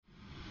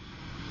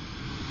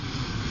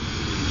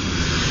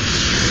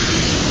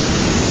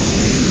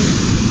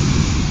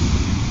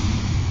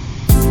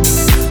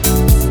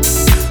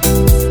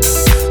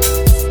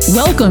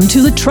Welcome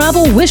to the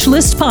Travel Wish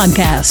List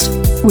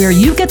podcast, where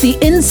you get the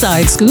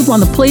inside scoop on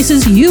the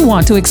places you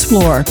want to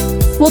explore.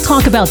 We'll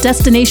talk about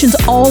destinations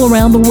all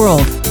around the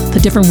world, the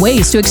different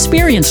ways to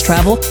experience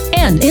travel,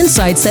 and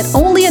insights that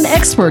only an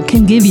expert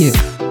can give you.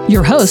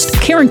 Your host,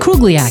 Karen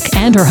Krugliak,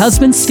 and her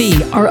husband,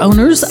 Svi, are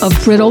owners of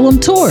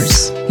Britolum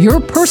Tours, your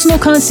personal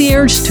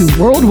concierge to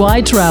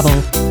worldwide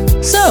travel.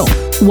 So,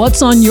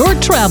 what's on your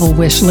travel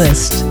wish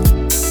list?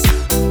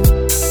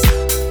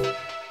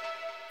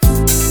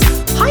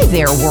 Hi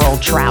there,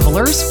 world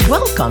travelers.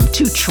 Welcome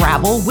to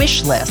Travel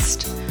Wish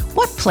List.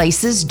 What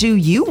places do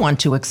you want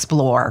to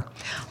explore?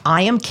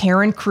 I am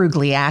Karen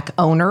Krugliak,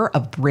 owner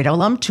of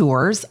Britolum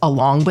Tours,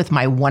 along with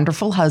my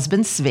wonderful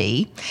husband,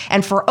 Svi.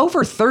 And for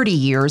over 30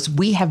 years,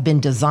 we have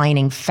been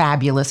designing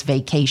fabulous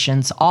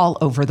vacations all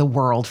over the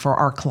world for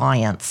our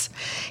clients.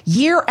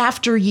 Year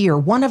after year,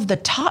 one of the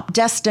top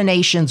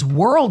destinations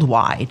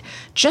worldwide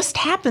just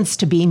happens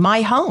to be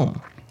my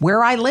home,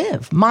 where I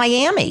live,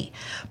 Miami.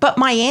 But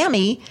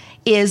Miami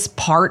is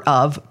part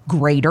of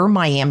Greater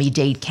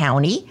Miami-Dade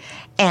County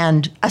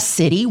and a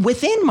city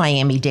within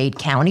Miami-Dade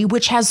County,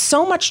 which has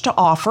so much to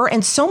offer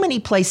and so many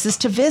places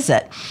to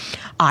visit.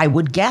 I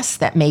would guess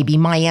that maybe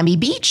Miami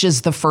Beach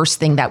is the first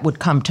thing that would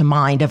come to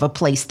mind of a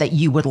place that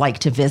you would like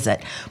to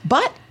visit.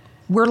 But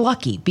we're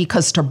lucky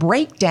because to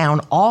break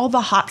down all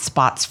the hot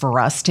spots for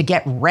us to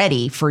get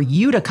ready for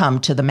you to come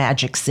to the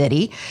Magic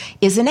City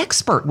is an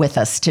expert with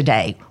us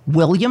today,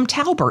 William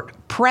Talbert,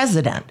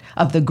 president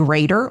of the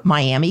Greater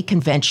Miami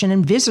Convention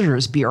and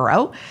Visitors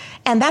Bureau.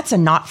 And that's a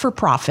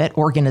not-for-profit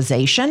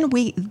organization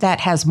that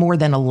has more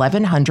than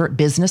 1,100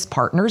 business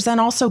partners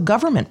and also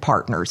government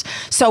partners.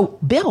 So,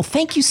 Bill,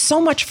 thank you so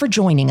much for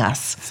joining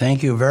us.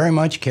 Thank you very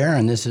much,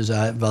 Karen.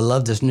 I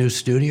love this new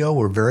studio.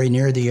 We're very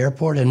near the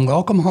airport, and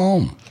welcome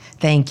home.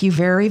 Thank you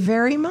very,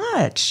 very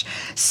much.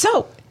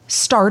 So,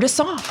 start us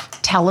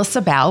off. Tell us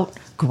about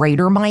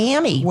Greater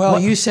Miami. Well,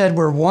 you said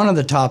we're one of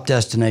the top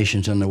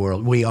destinations in the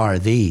world. We are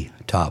the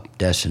top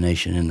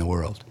destination in the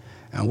world.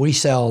 And we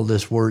sell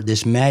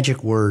this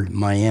magic word,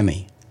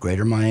 Miami.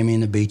 Greater Miami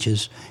and the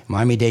beaches.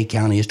 Miami-Dade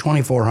County is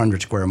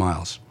 2,400 square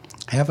miles.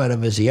 Half of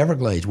it is the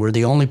Everglades. We're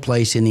the only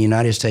place in the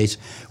United States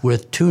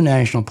with 2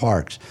 national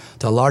parks,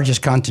 the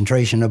largest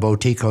concentration of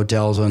boutique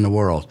hotels in the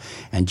world.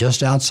 And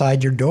just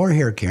outside your door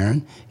here,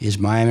 Karen, is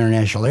Miami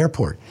International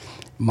Airport.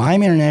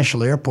 Miami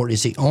International Airport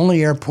is the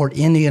only airport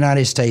in the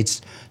United States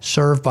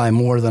served by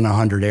more than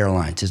 100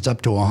 airlines. It's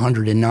up to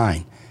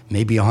 109,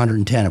 maybe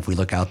 110 if we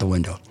look out the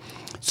window.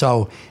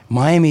 So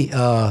Miami,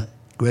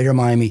 Greater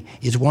Miami,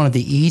 is one of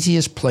the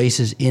easiest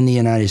places in the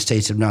United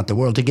States, if not the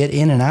world, to get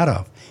in and out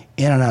of.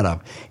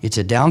 It's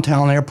a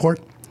downtown airport.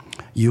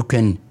 You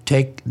can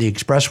take the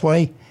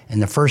expressway,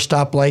 and the first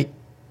stoplight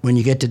when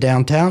you get to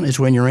downtown is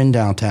when you're in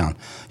downtown.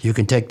 You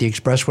can take the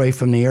expressway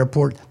from the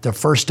airport. The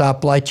first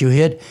stoplight you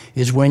hit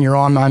is when you're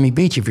on Miami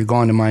Beach, if you're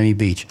going to Miami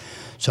Beach.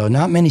 So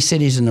not many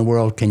cities in the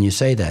world can you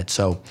say that.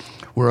 So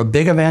we're a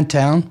big event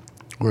town.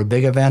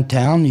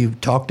 You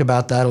talked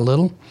about that a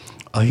little.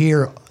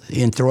 Here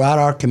throughout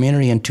our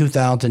community in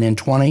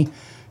 2020,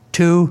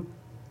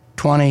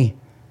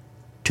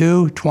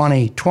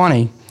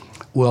 2020,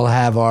 we'll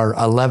have our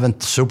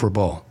 11th Super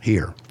Bowl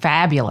here.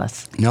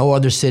 Fabulous. No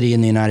other city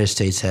in the United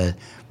States has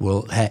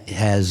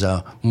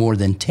more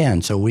than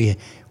 10, so we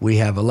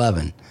have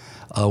 11.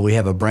 We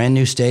have a brand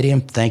new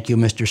stadium. Thank you,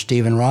 Mr.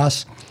 Stephen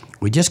Ross.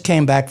 We just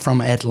came back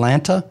from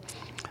Atlanta,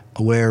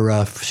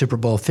 where Super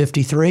Bowl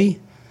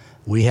 53.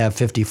 We have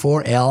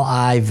 54,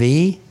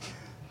 LIV,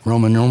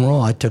 Roman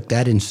numeral. I took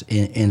that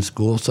in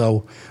school,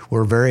 so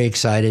we're very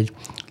excited.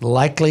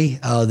 Likely,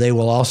 they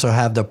will also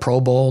have the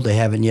Pro Bowl. They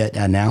haven't yet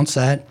announced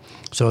that,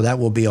 so that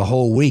will be a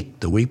whole week.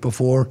 The week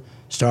before,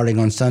 starting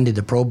on Sunday,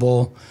 the Pro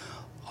Bowl.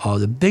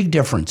 The big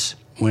difference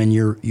when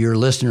your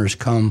listeners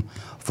come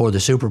for the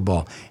Super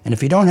Bowl. And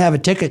if you don't have a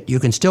ticket, you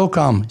can still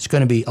come. It's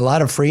going to be a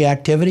lot of free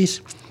activities.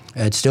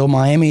 It's still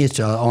Miami. It's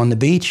on the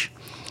beach.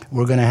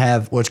 We're going to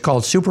have what's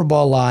called Super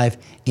Bowl Live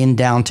in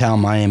downtown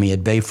Miami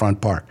at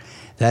Bayfront Park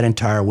that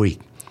entire week.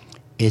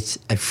 It's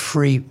a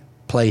free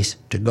place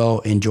to go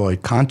enjoy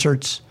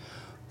concerts,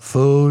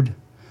 food,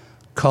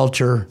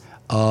 culture.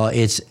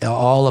 It's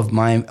all of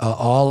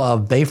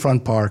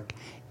Bayfront Park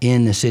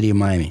in the city of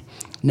Miami.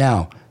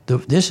 Now,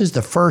 this is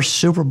the first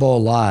Super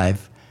Bowl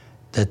Live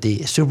that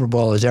the Super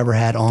Bowl has ever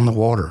had on the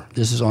water.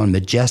 This is on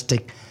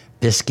majestic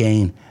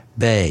Biscayne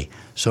Bay.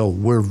 So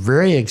we're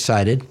very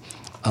excited.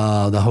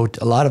 A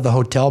lot of the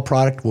hotel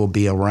product will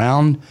be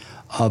around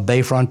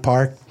Bayfront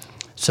Park.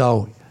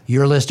 So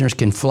your listeners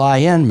can fly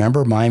in.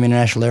 Remember, Miami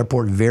International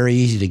Airport, very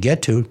easy to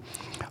get to.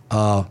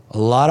 A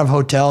lot of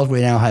hotels. We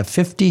now have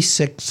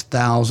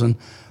 56,000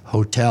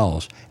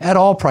 hotels at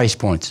all price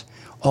points,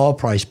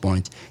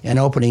 and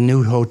opening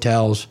new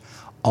hotels.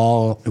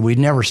 We've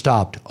never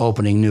stopped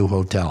opening new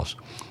hotels.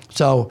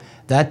 So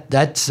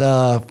that's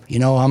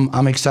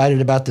I'm excited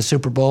about the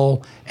Super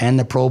Bowl and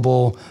the Pro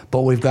Bowl,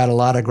 but we've got a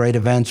lot of great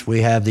events.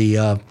 We have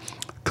the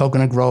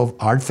Coconut Grove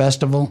Art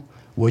Festival,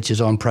 which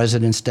is on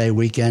President's Day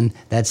weekend.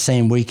 That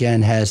same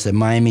weekend has the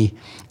Miami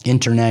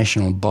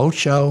International Boat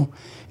Show.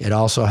 It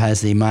also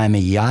has the Miami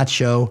Yacht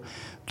Show.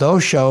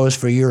 Those shows,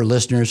 for your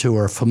listeners who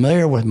are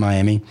familiar with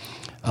Miami,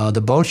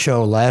 the boat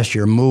show last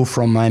year moved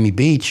from Miami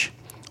Beach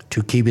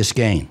to Key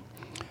Biscayne.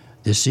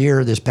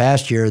 This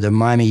past year, the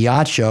Miami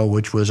Yacht Show,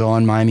 which was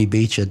on Miami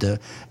Beach at the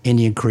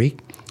Indian Creek,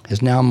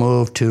 has now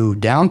moved to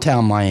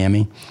downtown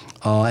Miami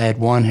at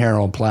One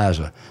Herald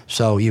Plaza.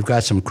 So you've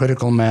got some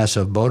critical mass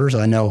of boaters.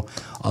 I know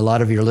a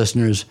lot of your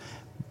listeners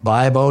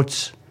buy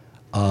boats,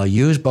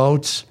 use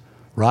boats,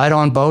 ride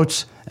on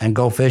boats, and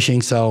go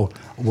fishing. So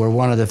we're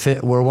one of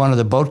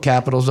the boat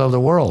capitals of the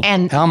world.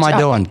 And how am I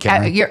doing,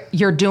 Karen?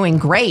 You're doing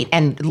great.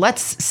 And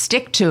let's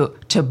stick to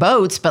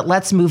boats, but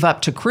let's move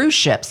up to cruise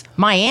ships.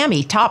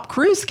 Miami, top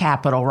cruise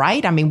capital,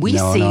 right? I mean,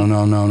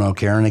 No,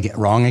 Karen,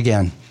 wrong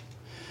again.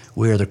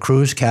 We are the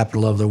cruise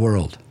capital of the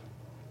world.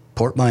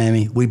 Port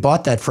Miami. We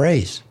bought that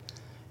phrase.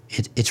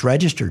 It's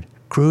registered.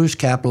 Cruise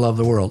capital of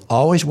the world.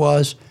 Always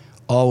was,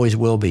 always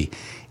will be.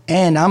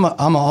 And I'm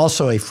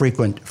also a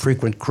frequent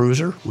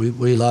cruiser.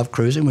 We love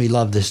cruising. We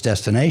love this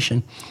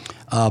destination.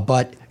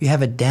 But you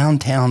have a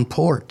downtown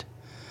port.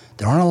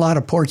 There aren't a lot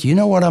of ports. You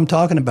know what I'm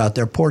talking about.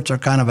 Their ports are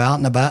kind of out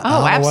and about.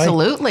 Oh,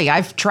 absolutely.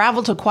 I've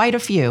traveled to quite a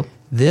few.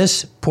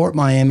 This Port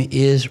Miami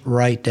is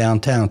right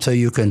downtown. So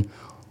you can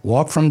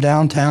walk from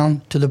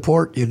downtown to the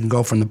port. You can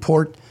go from the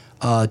port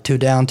to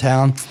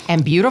downtown.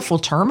 And beautiful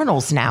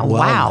terminals now.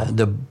 Well, wow.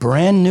 The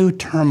brand new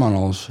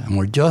terminals, and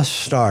we're just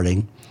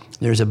starting.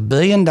 There's $1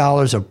 billion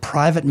of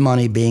private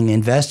money being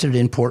invested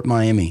in Port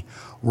Miami.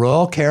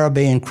 Royal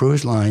Caribbean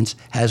Cruise Lines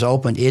has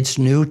opened its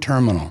new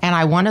terminal. And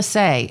I want to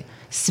say,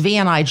 Svi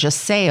and I just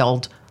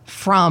sailed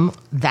from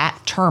that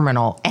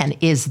terminal, and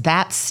is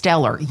that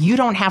stellar. You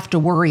don't have to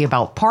worry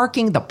about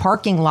parking. The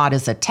parking lot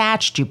is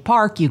attached. You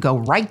park, you go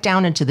right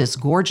down into this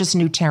gorgeous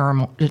new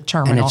terminal. And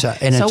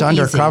it's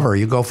undercover.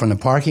 You go from the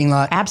parking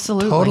lot,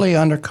 absolutely, totally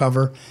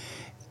undercover,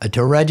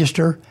 to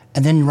register,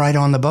 and then right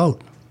on the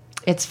boat.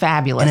 It's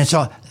fabulous. And it's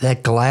all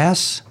that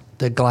glass,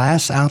 the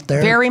glass out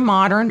there. Very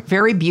modern,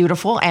 very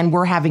beautiful. And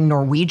we're having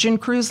Norwegian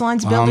Cruise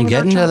Lines building. I'm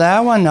getting to that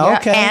one.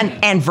 Okay. Yeah,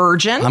 and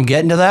Virgin. I'm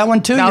getting to that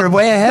one too. You're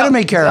way ahead of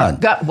me, Karen.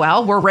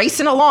 Well, we're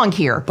racing along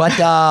here. But,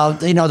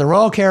 the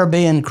Royal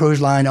Caribbean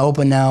Cruise Line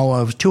opened now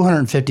of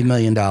 $250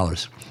 million.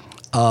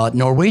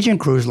 Norwegian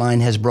Cruise Line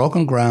has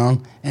broken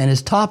ground and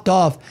has topped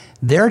off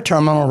their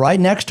terminal right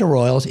next to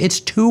Royal's. It's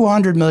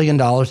 $200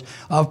 million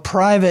of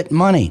private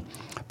money.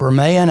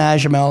 Bermea and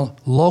Ajamel,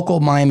 local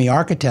Miami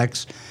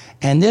architects,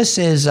 and this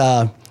is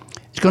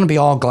it's going to be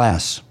all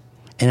glass,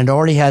 and it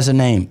already has a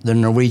name, the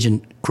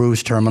Norwegian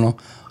Cruise Terminal,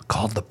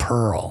 called the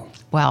Pearl.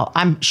 Well,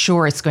 I'm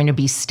sure it's going to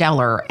be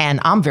stellar, and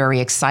I'm very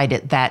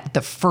excited that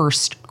the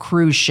first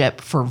cruise ship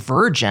for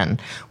Virgin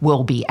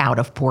will be out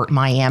of Port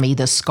Miami.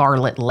 The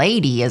Scarlet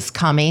Lady is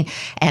coming,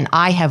 and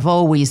I have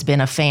always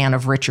been a fan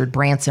of Richard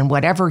Branson.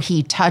 Whatever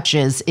he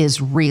touches is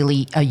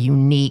really a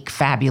unique,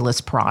 fabulous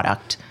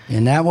product.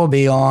 And that will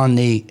be on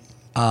the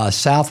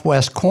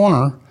southwest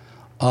corner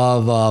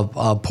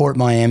of Port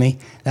Miami.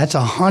 That's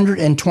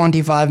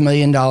 $125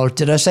 million.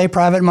 Did I say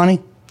private money?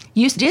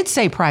 You did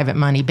say private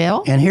money,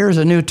 Bill. And here's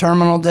a new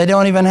terminal. They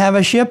don't even have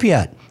a ship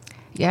yet.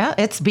 Yeah,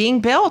 it's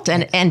being built.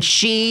 And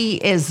she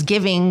is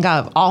giving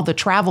all the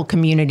travel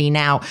community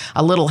now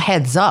a little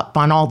heads up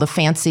on all the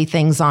fancy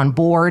things on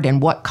board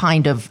and what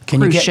kind of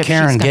cruise ship she's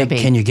going to be.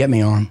 Can you get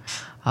me on?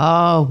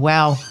 Oh,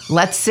 well,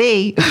 let's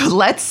see.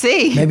 Let's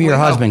see. Maybe your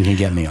husband can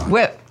get me on.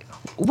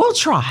 We'll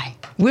try.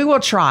 We will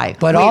try.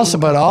 But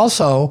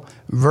also,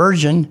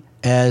 Virgin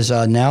has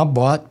now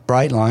bought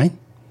Brightline.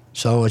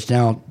 So it's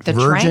now the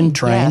Virgin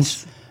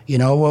trains. Yes. You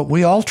know,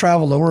 we all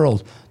travel the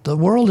world. The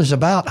world is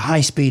about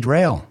high-speed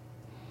rail.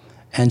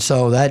 And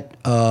so that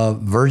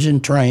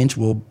Virgin trains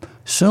will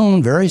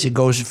soon it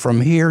goes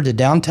from here to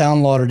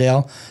downtown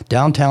Lauderdale,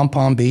 downtown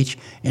Palm Beach,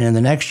 and in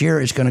the next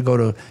year it's going to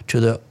go to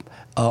the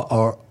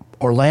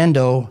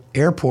Orlando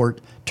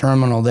Airport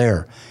terminal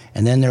there.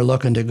 And then they're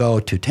looking to go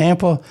to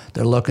Tampa.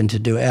 They're looking to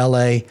do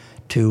L.A.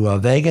 to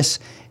Vegas.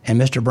 And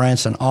Mr.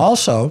 Branson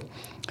also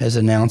has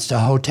announced a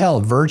hotel,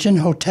 Virgin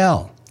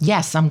Hotel.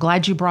 Yes, I'm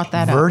glad you brought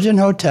that up. Virgin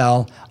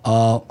Hotel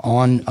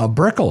on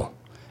Brickell.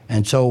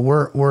 And so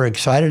we're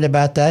excited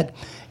about that.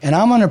 And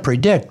I'm going to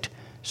predict,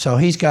 so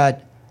he's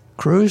got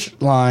cruise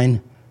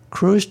line,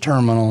 cruise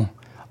terminal,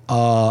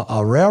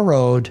 a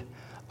railroad,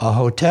 a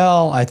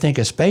hotel, I think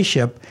a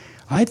spaceship.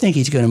 I think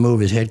he's going to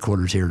move his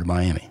headquarters here to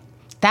Miami.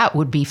 That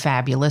would be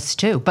fabulous,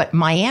 too. But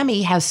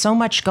Miami has so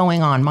much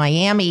going on.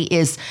 Miami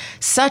is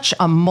such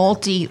a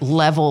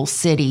multi-level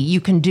city. You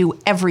can do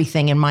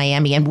everything in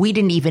Miami, and we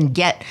didn't even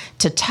get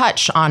to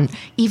touch on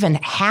even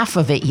half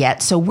of it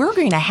yet. So we're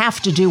going to have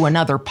to do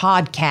another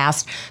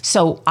podcast.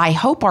 So I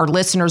hope our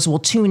listeners will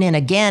tune in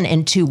again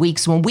in 2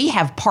 weeks when we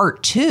have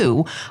part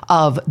 2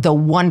 of the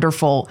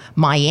wonderful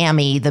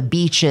Miami, the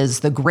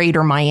beaches, the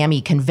greater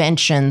Miami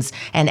conventions,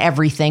 and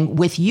everything.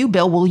 With you,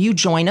 Bill, will you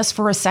join us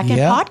for a second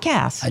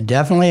podcast?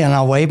 Definitely, and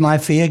I'll waive my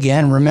fee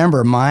again.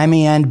 Remember,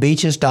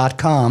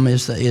 MiamiandBeaches.com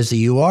is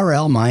the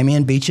URL, Miami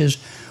and Beaches,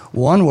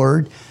 one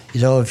word.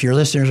 So if your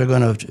listeners are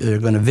going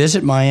to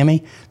visit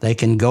Miami, they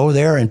can go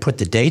there and put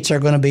the dates are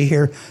going to be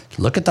here.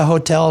 Look at the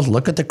hotels,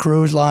 look at the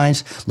cruise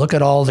lines, look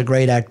at all the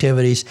great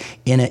activities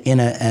in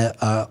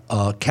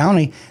a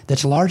county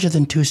that's larger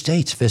than 2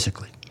 states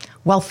physically.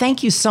 Well,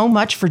 thank you so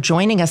much for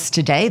joining us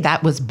today.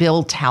 That was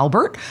Bill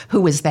Talbert,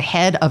 who is the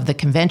head of the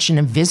Convention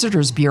and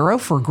Visitors Bureau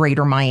for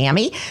Greater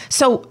Miami.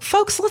 So,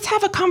 folks, let's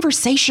have a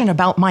conversation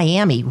about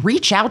Miami.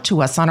 Reach out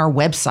to us on our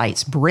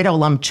websites,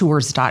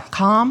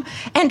 BritOlumTours.com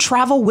and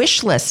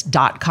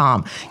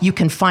TravelWishlist.com. You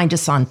can find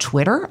us on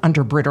Twitter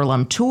under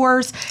Britolum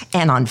Tours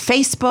and on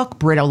Facebook,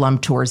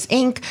 Britolum Tours,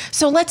 Inc.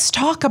 So let's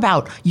talk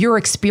about your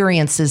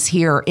experiences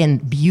here in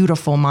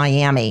beautiful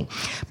Miami.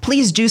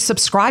 Please do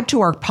subscribe to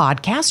our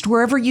podcast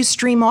wherever you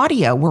stream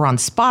audio. We're on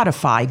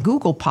Spotify,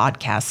 Google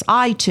Podcasts,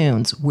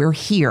 iTunes. We're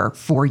here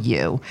for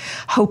you.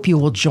 Hope you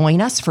will join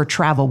us for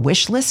Travel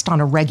Wishlist on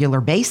a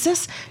regular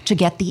basis to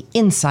get the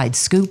inside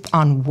scoop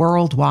on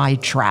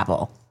worldwide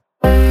travel.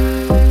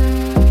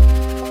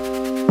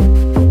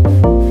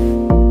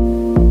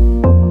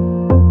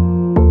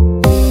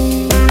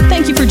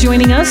 Thank you for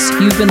joining us.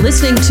 You've been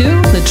listening to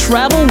the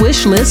Travel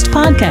Wish List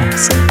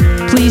podcast.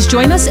 Please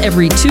join us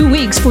every 2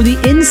 weeks for the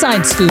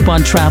inside scoop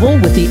on travel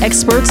with the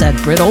experts at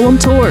Britolum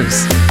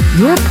Tours,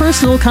 your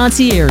personal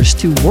concierge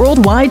to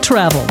worldwide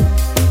travel.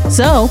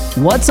 So,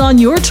 what's on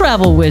your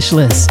travel wish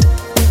list?